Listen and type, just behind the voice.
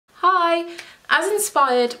as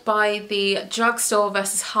inspired by the Drugstore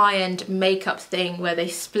versus high-end makeup thing where they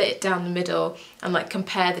split it down the middle and like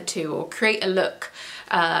compare the two or create a look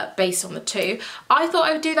based on the two, I thought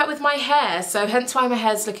I would do that with my hair. So hence why my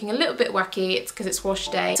hair's looking a little bit wacky. It's because it's wash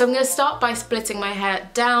day. So I'm going to start by splitting my hair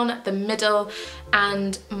down the middle,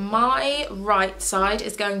 and my right side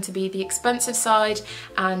is going to be the expensive side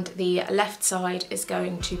and the left side is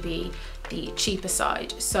going to be the cheaper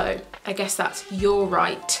side. So I guess that's your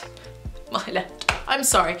right, my left. I'm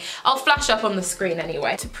sorry, I'll flash up on the screen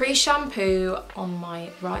anyway. To pre-shampoo on my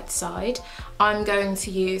right side, I'm going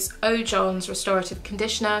to use John's Restorative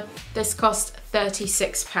Conditioner. This cost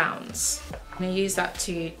 £36. I'm going to use that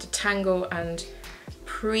to detangle and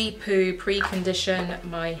pre-condition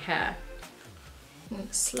my hair. I'm going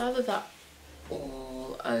to slather that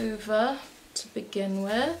all over to begin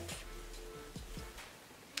with.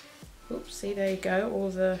 Oops, see, there you go, all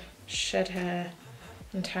the shed hair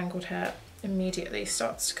and tangled hair immediately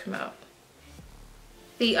starts to come out.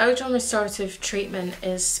 The John Restorative treatment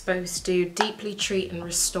is supposed to deeply treat and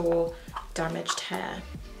restore damaged hair.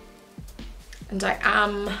 And I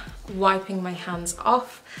am wiping my hands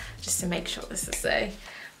off just to make sure this is a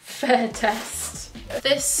fair test.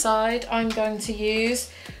 This side I'm going to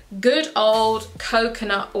use good old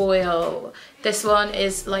coconut oil. This one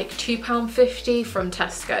is like £2.50 from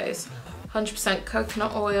Tesco's. 100%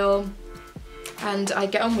 coconut oil. And I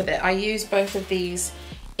get on with it. I use both of these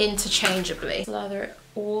interchangeably. Lather it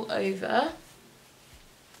all over.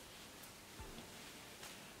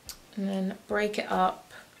 And then break it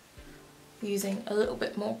up using a little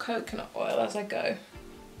bit more coconut oil as I go.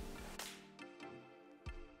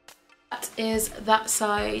 That is that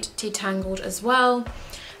side detangled as well.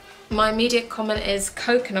 My immediate comment is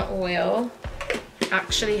coconut oil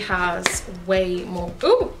actually has way more,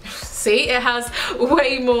 ooh, see, it has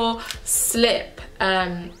way more slip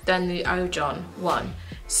than the John one.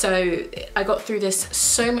 So I got through this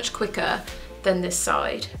so much quicker than this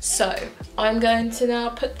side. So I'm going to now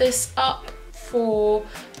put this up for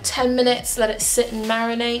 10 minutes, let it sit and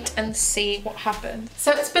marinate and see what happens.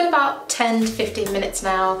 So it's been about 10 to 15 minutes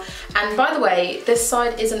now. And by the way, this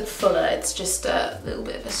side isn't fuller, it's just a little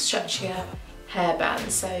bit of a stretchier hairband,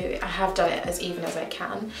 so I have done it as even as I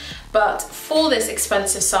can. But for this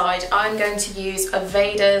expensive side, I'm going to use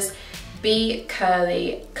Aveda's Be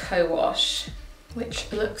Curly Co-Wash, which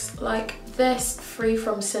looks like this, free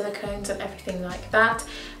from silicones and everything like that,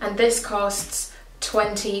 and this costs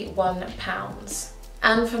 £21.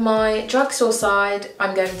 And for my Drugstore side,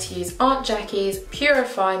 I'm going to use Aunt Jackie's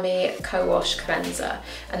Purify Me Co-Wash Cleanser,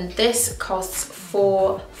 and this costs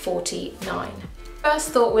 £4.49. First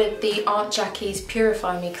thought with the Aunt Jackie's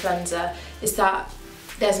Purify Me cleanser is that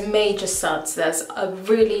there's major suds. There's a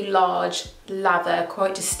really large lather,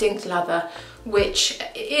 quite distinct lather, which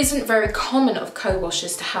isn't very common of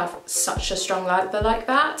co-washes to have such a strong lather like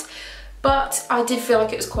that. But I did feel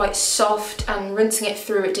like it was quite soft, and rinsing it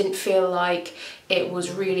through, it didn't feel like it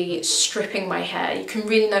was really stripping my hair. You can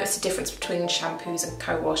really notice the difference between shampoos and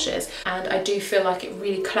co-washes, and I do feel like it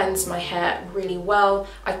really cleansed my hair really well.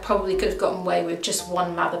 I probably could have gotten away with just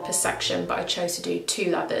one lather per section, but I chose to do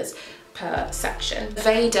 2 lathers per section.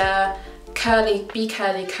 Aveda Be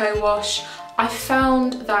Curly Co-Wash, I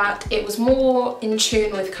found that it was more in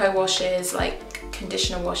tune with co-washes, like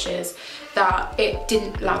conditioner washes, that it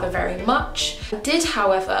didn't lather very much. I did,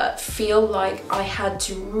 however, feel like I had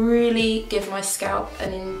to really give my scalp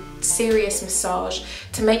an serious massage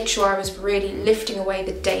to make sure I was really lifting away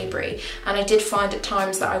the debris, and I did find at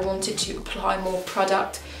times that I wanted to apply more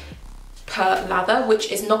product per lather, which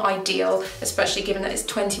is not ideal, especially given that it's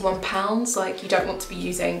 £21. Like, you don't want to be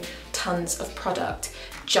using tons of product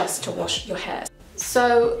just to wash your hair.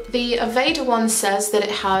 So the Aveda one says that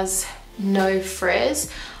it has no frizz.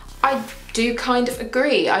 I do kind of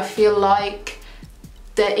agree. I feel like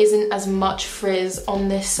there isn't as much frizz on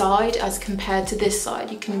this side as compared to this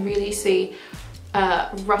side. You can really see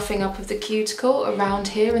roughing up of the cuticle around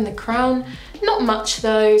here in the crown. Not much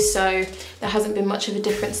though, so there hasn't been much of a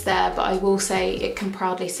difference there, but I will say, it can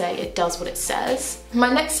proudly say it does what it says.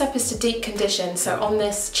 My next step is to deep condition. So on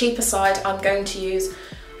this cheaper side, I'm going to use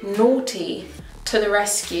Naughty to the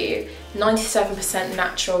Rescue 97%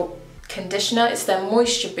 natural conditioner. It's their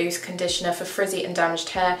Moisture Boost conditioner for frizzy and damaged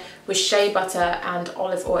hair with shea butter and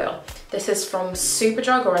olive oil. This is from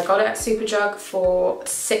Superdrug, or I got it at Superdrug for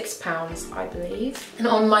 £6, I believe. And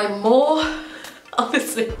on my more,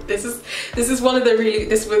 honestly, this is one of the really,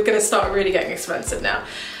 we're gonna start really getting expensive now.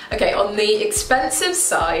 Okay, on the expensive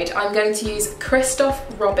side, I'm going to use Christoph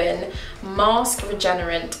Robin Mask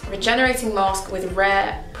Regenerating Mask with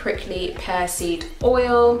Rare Prickly Pear Seed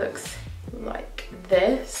Oil. Looks like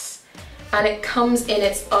this. and it comes in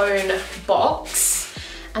its own box,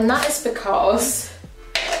 and that is because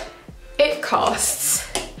it costs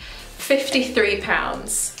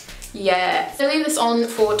 £53. Yeah, I'll leave this on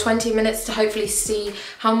for 20 minutes to hopefully see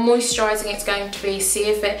how moisturising it's going to be, see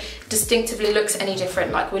if it distinctively looks any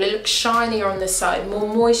different, like will it look shinier on this side, more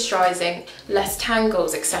moisturising, less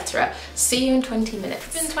tangles, etc. See you in 20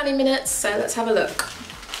 minutes. It's been 20 minutes, so let's have a look.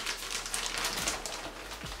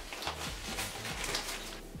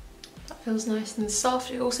 That feels nice and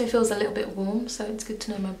soft. It also feels a little bit warm, so it's good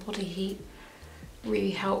to know my body heat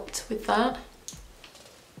really helped with that.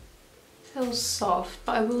 Feels soft,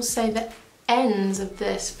 but I will say the ends of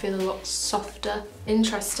this feel a lot softer.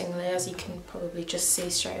 Interestingly, as you can probably just see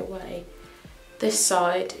straight away, this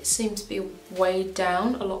side seems to be weighed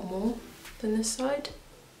down a lot more than this side.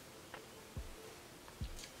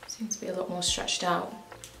 Seems to be a lot more stretched out.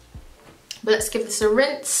 But let's give this a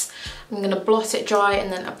rinse. I'm going to blot it dry and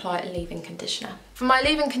then apply a leave-in conditioner. For my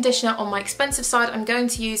leave-in conditioner on my expensive side, I'm going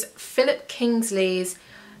to use Philip Kingsley's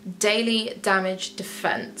Daily Damage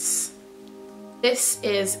Defense. This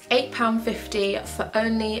is £8.50 for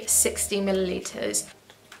only 60 millilitres.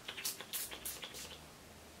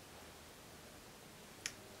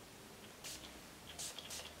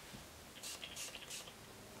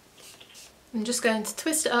 I'm just going to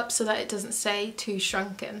twist it up so that it doesn't stay too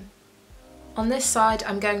shrunken. On this side,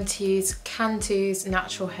 I'm going to use Cantu's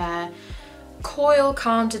Natural Hair Coil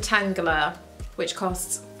Calm Detangler, which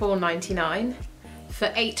costs £4.99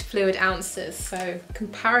 for 8 fluid ounces, so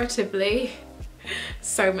comparatively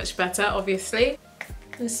so much better, obviously.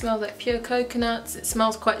 It smells like pure coconuts. It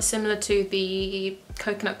smells quite similar to the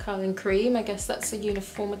coconut curling cream. I guess that's a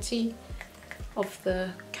uniformity of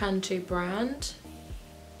the Cantu brand.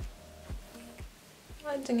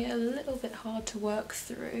 Finding it a little bit hard to work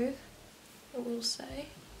through, I will say.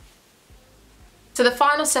 So the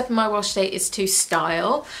final step in my wash day is to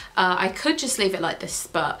style. I could just leave it like this,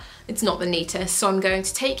 but it's not the neatest. So I'm going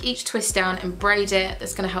to take each twist down and braid it.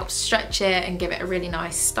 That's going to help stretch it and give it a really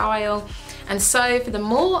nice style. And so for the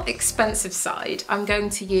more expensive side, I'm going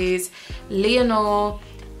to use Leonore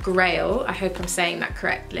Grail, I hope I'm saying that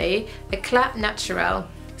correctly, Eclat Naturel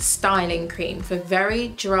styling cream for very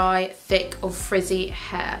dry, thick or frizzy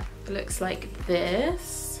hair. It looks like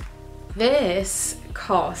this. This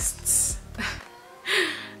costs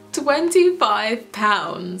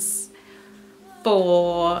 £25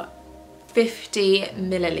 for 50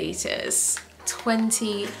 millilitres.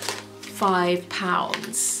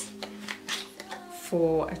 £25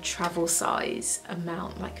 for a travel size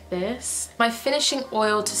amount like this. My finishing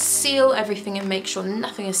oil to seal everything and make sure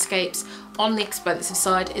nothing escapes on the expensive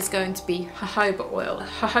side is going to be jojoba oil.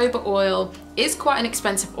 Jojoba oil is quite an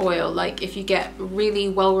expensive oil. Like if you get really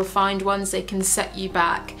well refined ones, they can set you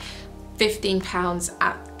back £15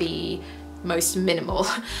 at the most minimal.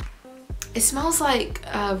 It smells like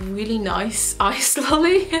a really nice ice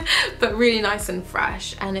lolly, but really nice and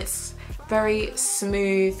fresh, and it's very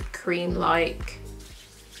smooth, cream-like.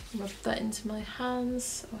 Rub that into my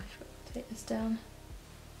hands. Oh, I forgot to take this down.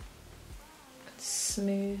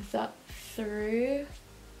 Smooth that through.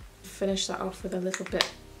 Finish that off with a little bit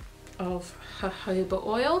of jojoba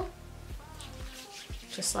oil.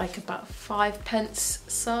 Just like about 5p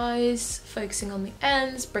size, focusing on the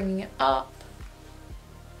ends, bringing it up.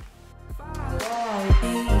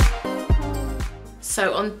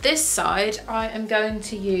 So on this side, I am going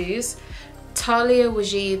to use Talia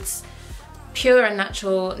Wajid's Pure and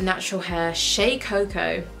Natural Hair Shea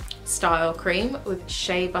Cocoa style cream with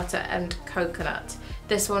shea butter and coconut.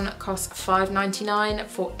 This one costs £5.99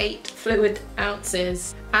 for 8 fluid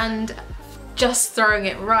ounces. And just throwing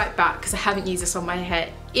it right back, because I haven't used this on my hair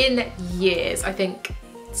in years, I think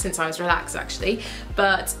since I was relaxed actually,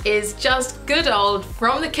 but is just good old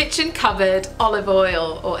from the kitchen cupboard olive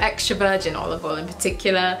oil, or extra virgin olive oil in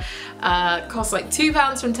particular. Costs like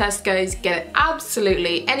 £2 from Tesco's, get it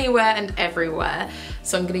absolutely anywhere and everywhere.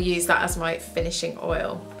 So I'm going to use that as my finishing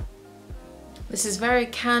oil. This is very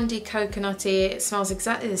candy coconutty. It smells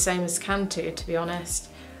exactly the same as Cantu, to be honest.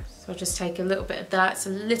 So I'll just take a little bit of that. It's a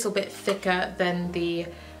little bit thicker than the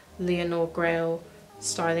Leonore Grail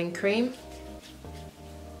styling cream.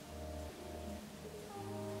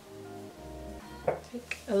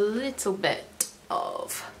 Take a little bit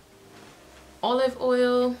of olive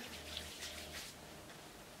oil.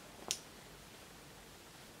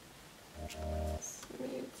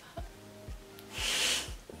 Smooth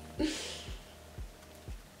that.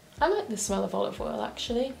 I like the smell of olive oil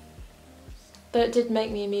actually. Though it did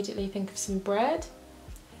make me immediately think of some bread.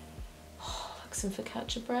 Oh, like some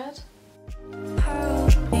focaccia bread.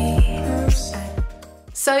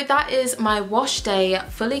 So that is my wash day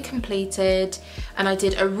fully completed, and I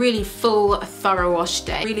did a really full, thorough wash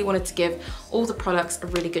day. I really wanted to give all the products a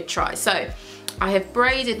really good try. So I have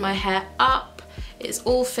braided my hair up, it's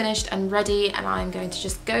all finished and ready, and I'm going to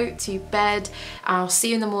just go to bed. I'll see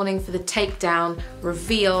you in the morning for the takedown,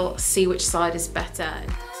 reveal, see which side is better.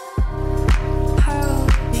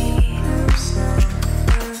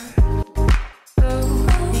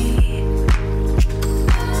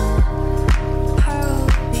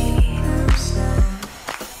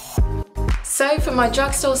 So for my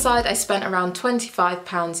drugstore side, I spent around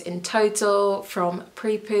 £25 in total, from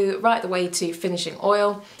pre-poo right the way to finishing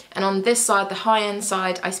oil. And on this side, the high-end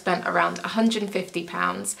side, I spent around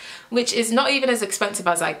 £150, which is not even as expensive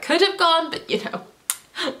as I could have gone, but you know,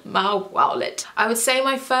 my wallet. I would say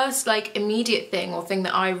my first immediate thing, or thing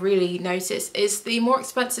that I really notice, is the more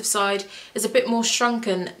expensive side is a bit more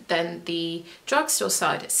shrunken than the drugstore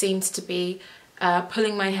side. It seems to be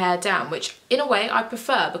pulling my hair down, which in a way I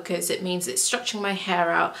prefer, because it means it's stretching my hair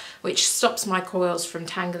out, which stops my coils from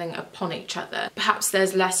tangling upon each other. Perhaps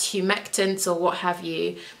there's less humectants or what have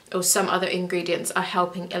you, or some other ingredients are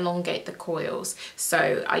helping elongate the coils.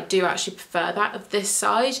 So I do actually prefer that of this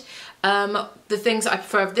side. The things I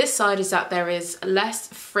prefer of this side is that there is less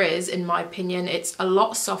frizz, in my opinion. It's a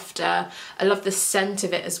lot softer. I love the scent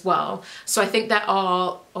of it as well. So I think there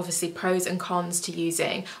are obviously pros and cons to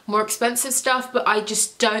using more expensive stuff, but I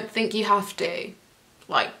just don't think you have to.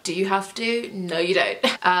 Do you have to? No, you don't.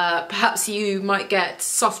 Perhaps you might get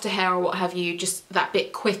softer hair or what have you, just that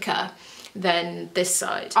bit quicker than this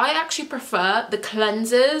side. I actually prefer the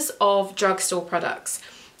cleansers of drugstore products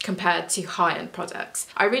compared to high-end products.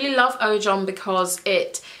 I really love Ojon because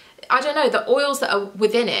I don't know, the oils that are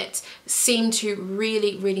within it seem to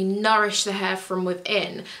really, really nourish the hair from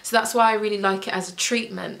within. So that's why I really like it as a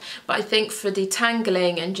treatment. But I think for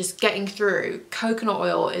detangling and just getting through, coconut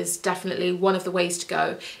oil is definitely one of the ways to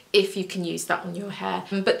go if you can use that on your hair.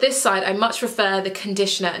 But this side, I much prefer the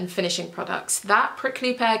conditioner and finishing products. That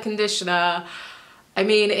prickly pear conditioner, I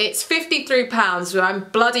mean, it's £53, but I'm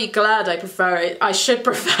bloody glad I prefer it. I should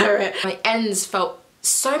prefer it. My ends felt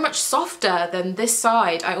so much softer than this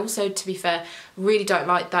side. I also, to be fair, really don't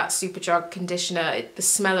like that Superdrug conditioner. The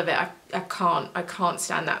smell of it, I can't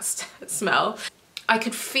stand that smell. I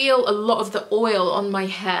could feel a lot of the oil on my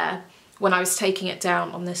hair when I was taking it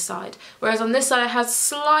down on this side. Whereas on this side I had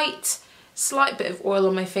slight bit of oil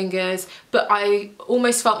on my fingers, but I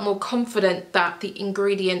almost felt more confident that the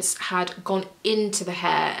ingredients had gone into the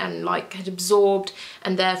hair and had absorbed,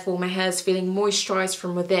 and therefore my hair's feeling moisturized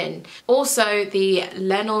from within. Also the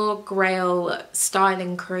Lenor Grail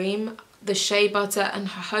styling cream, the shea butter and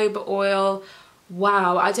jojoba oil,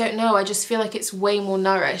 wow, I don't know, I just feel like it's way more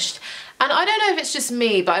nourished. And I don't know if it's just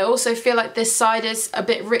me, but I also feel like this side is a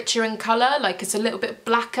bit richer in colour, it's a little bit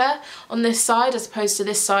blacker on this side as opposed to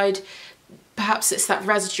this side. Perhaps it's that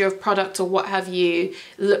residue of product or what have you,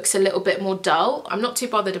 looks a little bit more dull. I'm not too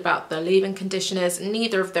bothered about the leave-in conditioners.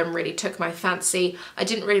 Neither of them really took my fancy. I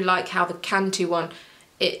didn't really like how the Cantu one,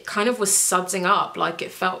 it kind of was sudsing up,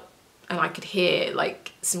 it felt, and I could hear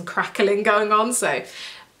some crackling going on. So,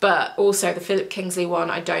 but also the Philip Kingsley one,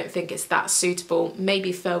 I don't think it's that suitable,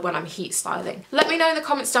 maybe for when I'm heat styling. Let me know in the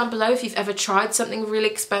comments down below if you've ever tried something really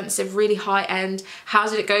expensive, really high end. How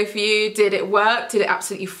did it go for you? Did it work? Did it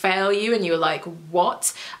absolutely fail you? And you were like,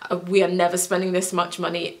 what? We are never spending this much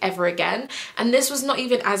money ever again. And this was not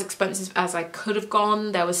even as expensive as I could have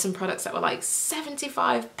gone. There was some products that were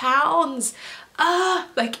 £75.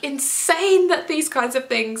 Insane that these kinds of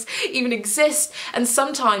things even exist. And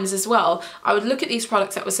sometimes as well, I would look at these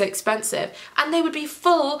products that were so expensive and they would be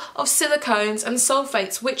full of silicones and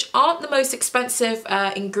sulfates, which aren't the most expensive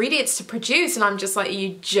ingredients to produce. And I'm just like, are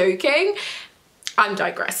you joking? I'm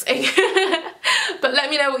digressing. But let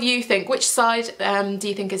me know what you think. Which side do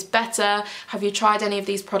you think is better? Have you tried any of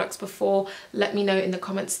these products before? Let me know in the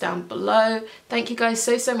comments down below. Thank you guys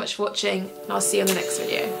so much for watching, and I'll see you in the next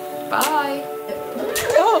video. Bye.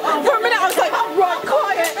 Oh, for a minute I was like, right,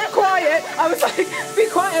 quiet. I was like, be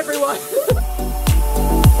quiet everyone.